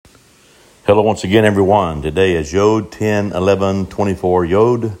Hello once again, everyone. Today is Yod 10/11/24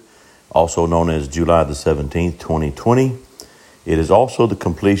 Yod, also known as July the 17th, 2020. It is also the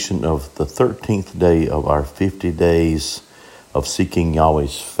completion of the 13th day of our 50 days of seeking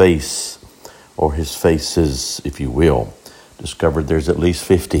Yahweh's face, or his faces, if you will. Discovered there's at least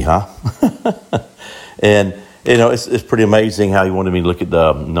 50, huh? And, it's pretty amazing how you wanted me to look at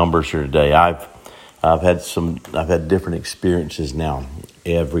the numbers here today. I've had different experiences now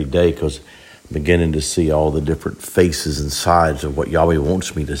every day because I'm beginning to see all the different faces and sides of what Yahweh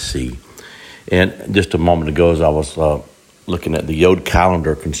wants me to see. And just a moment ago, as I was looking at the Yod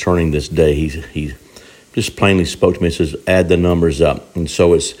calendar concerning this day, he just plainly spoke to me. It says, add the numbers up. And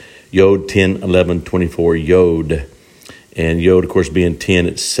so it's Yod 10/11/24 Yod. And Yod, of course, being 10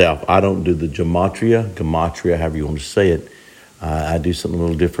 itself. I don't do the gematria, however you want to say it. I do something a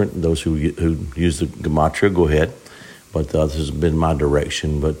little different. Those who use the gematria, go ahead. But this has been my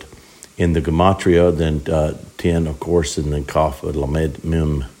direction. But in the gematria, then 10, of course, and then Kaf, Lamed,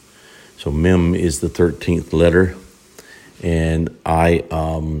 Mem. So Mem is the 13th letter. And I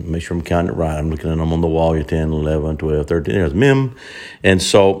make sure I'm counting it right. I'm looking at them on the wall. You're 10, 11, 12, 13. There's Mem. And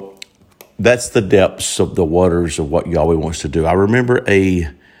so that's the depths of the waters of what Yahweh wants to do. I remember a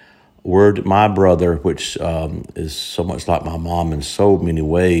word, my brother, which is so much like my mom in so many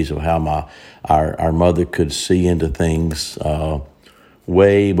ways, of how our mother could see into things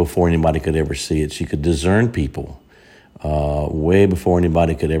way before anybody could ever see it. She could discern people way before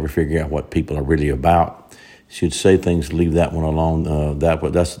anybody could ever figure out what people are really about. She'd say things, leave that one alone.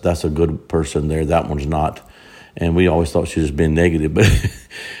 That's a good person there. That one's not. And we always thought she was being negative, but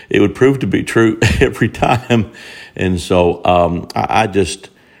it would prove to be true every time. And so I just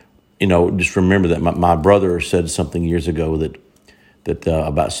remember that my brother said something years ago that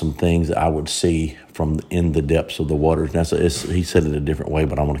about some things that I would see from in the depths of the waters. Now, he said it a different way,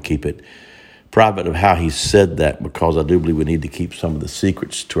 but I want to keep it private of how he said that, because I do believe we need to keep some of the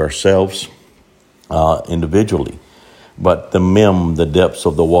secrets to ourselves individually. But the Mem, the depths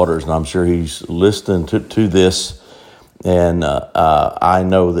of the waters, and I'm sure he's listening to this, and I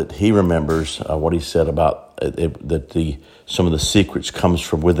know that he remembers what he said about that some of the secrets comes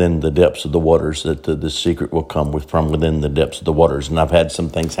from within the depths of the waters, that the secret will come from within the depths of the waters. And I've had some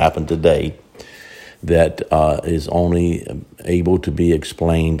things happen today that is only able to be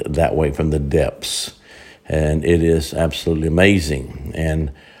explained that way, from the depths. And it is absolutely amazing.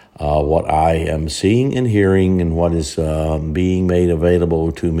 And what I am seeing and hearing, and what is being made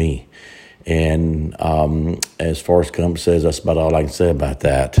available to me. And as Forrest Gump says, that's about all I can say about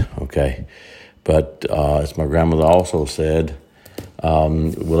that, okay? But as my grandmother also said,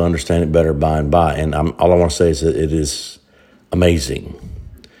 we'll understand it better by and by. And all I want to say is that it is amazing.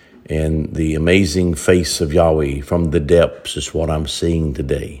 And the amazing face of Yahweh from the depths is what I'm seeing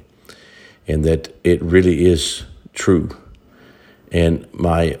today. And that it really is true. And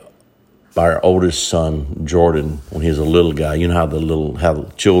our oldest son, Jordan, when he was a little guy, you know how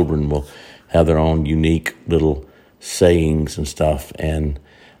the children will have their own unique little sayings and stuff, and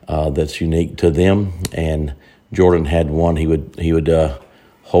that's unique to them. And Jordan had one. He would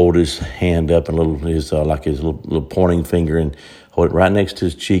hold his hand up and his little pointing finger, and hold it right next to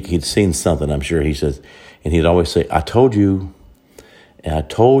his cheek. He'd seen something, I'm sure. He says, and he'd always say, "I told you," and "I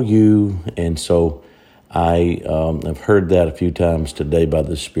told you," and so. I have heard that a few times today by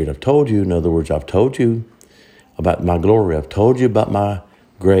the Spirit. I've told you, in other words, I've told you about my glory. I've told you about my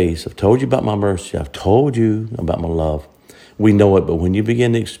grace. I've told you about my mercy. I've told you about my love. We know it, but when you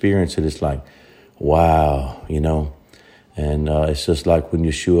begin to experience it, it's like, wow, And it's just like when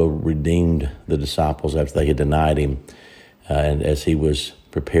Yeshua redeemed the disciples after they had denied him. And as he was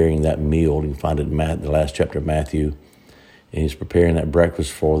preparing that meal, you can find it in the last chapter of Matthew. And he's preparing that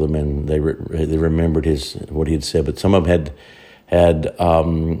breakfast for them, and they remembered what he had said. But some of them had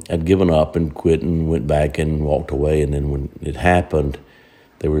given up and quit and went back and walked away. And then when it happened,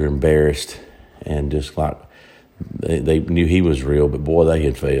 they were embarrassed, and just like they knew he was real, but boy, they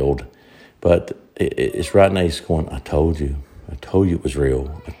had failed. But it's right now he's going, I told you it was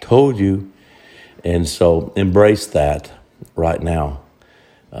real. I told you. And so embrace that right now.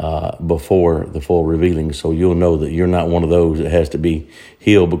 Before the full revealing, so you'll know that you're not one of those that has to be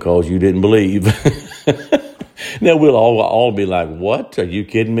healed because you didn't believe. Now we'll all be like, what? Are you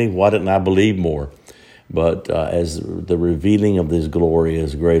kidding me? Why didn't I believe more? But as the revealing of this glory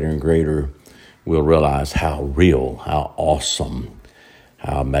is greater and greater, we'll realize how real, how awesome,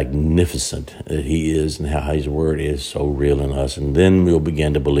 how magnificent that he is, and how his word is so real in us. And then we'll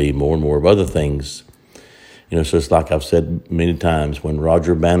begin to believe more and more of other things. So it's like I've said many times, when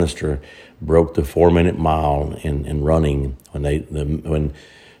Roger Bannister broke the 4-minute mile in running, when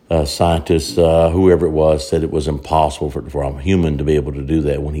scientists, whoever it was, said it was impossible for a human to be able to do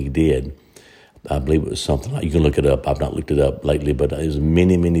that when he did. I believe it was something like, you can look it up. I've not looked it up lately, but it was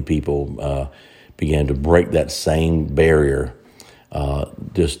many people began to break that same barrier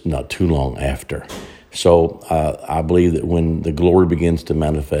just not too long after. So I believe that when the glory begins to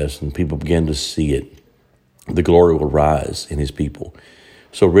manifest and people begin to see it, the glory will rise in his people.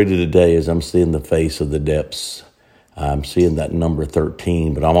 So really today, as I'm seeing the face of the depths, I'm seeing that number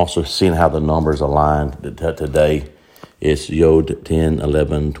 13, but I'm also seeing how the numbers aligned today. It's Yod 10,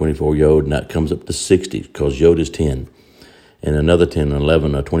 11, 24 Yod, and that comes up to 60 because Yod is 10. And another 10,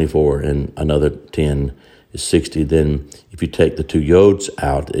 11 are 24, and another 10 is 60. Then if you take the two Yods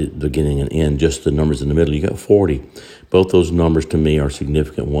out, beginning and end, just the numbers in the middle, you got 40. Both those numbers to me are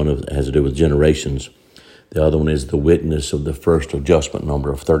significant. One has to do with generations. The other one is the witness of the first adjustment number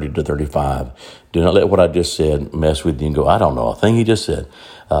of 30 to 35. Do not let what I just said mess with you and go, I don't know a thing he just said.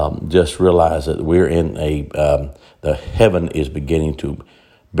 Just realize that we're in the heaven is beginning to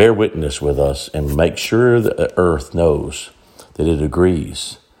bear witness with us and make sure that the earth knows that it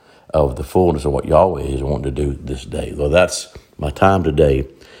agrees of the fullness of what Yahweh is wanting to do this day. Well, that's my time today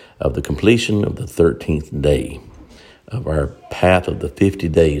of the completion of the 13th day of our path of the 50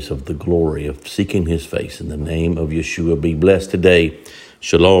 days of the glory of seeking his face. In the name of Yeshua, be blessed today.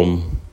 Shalom.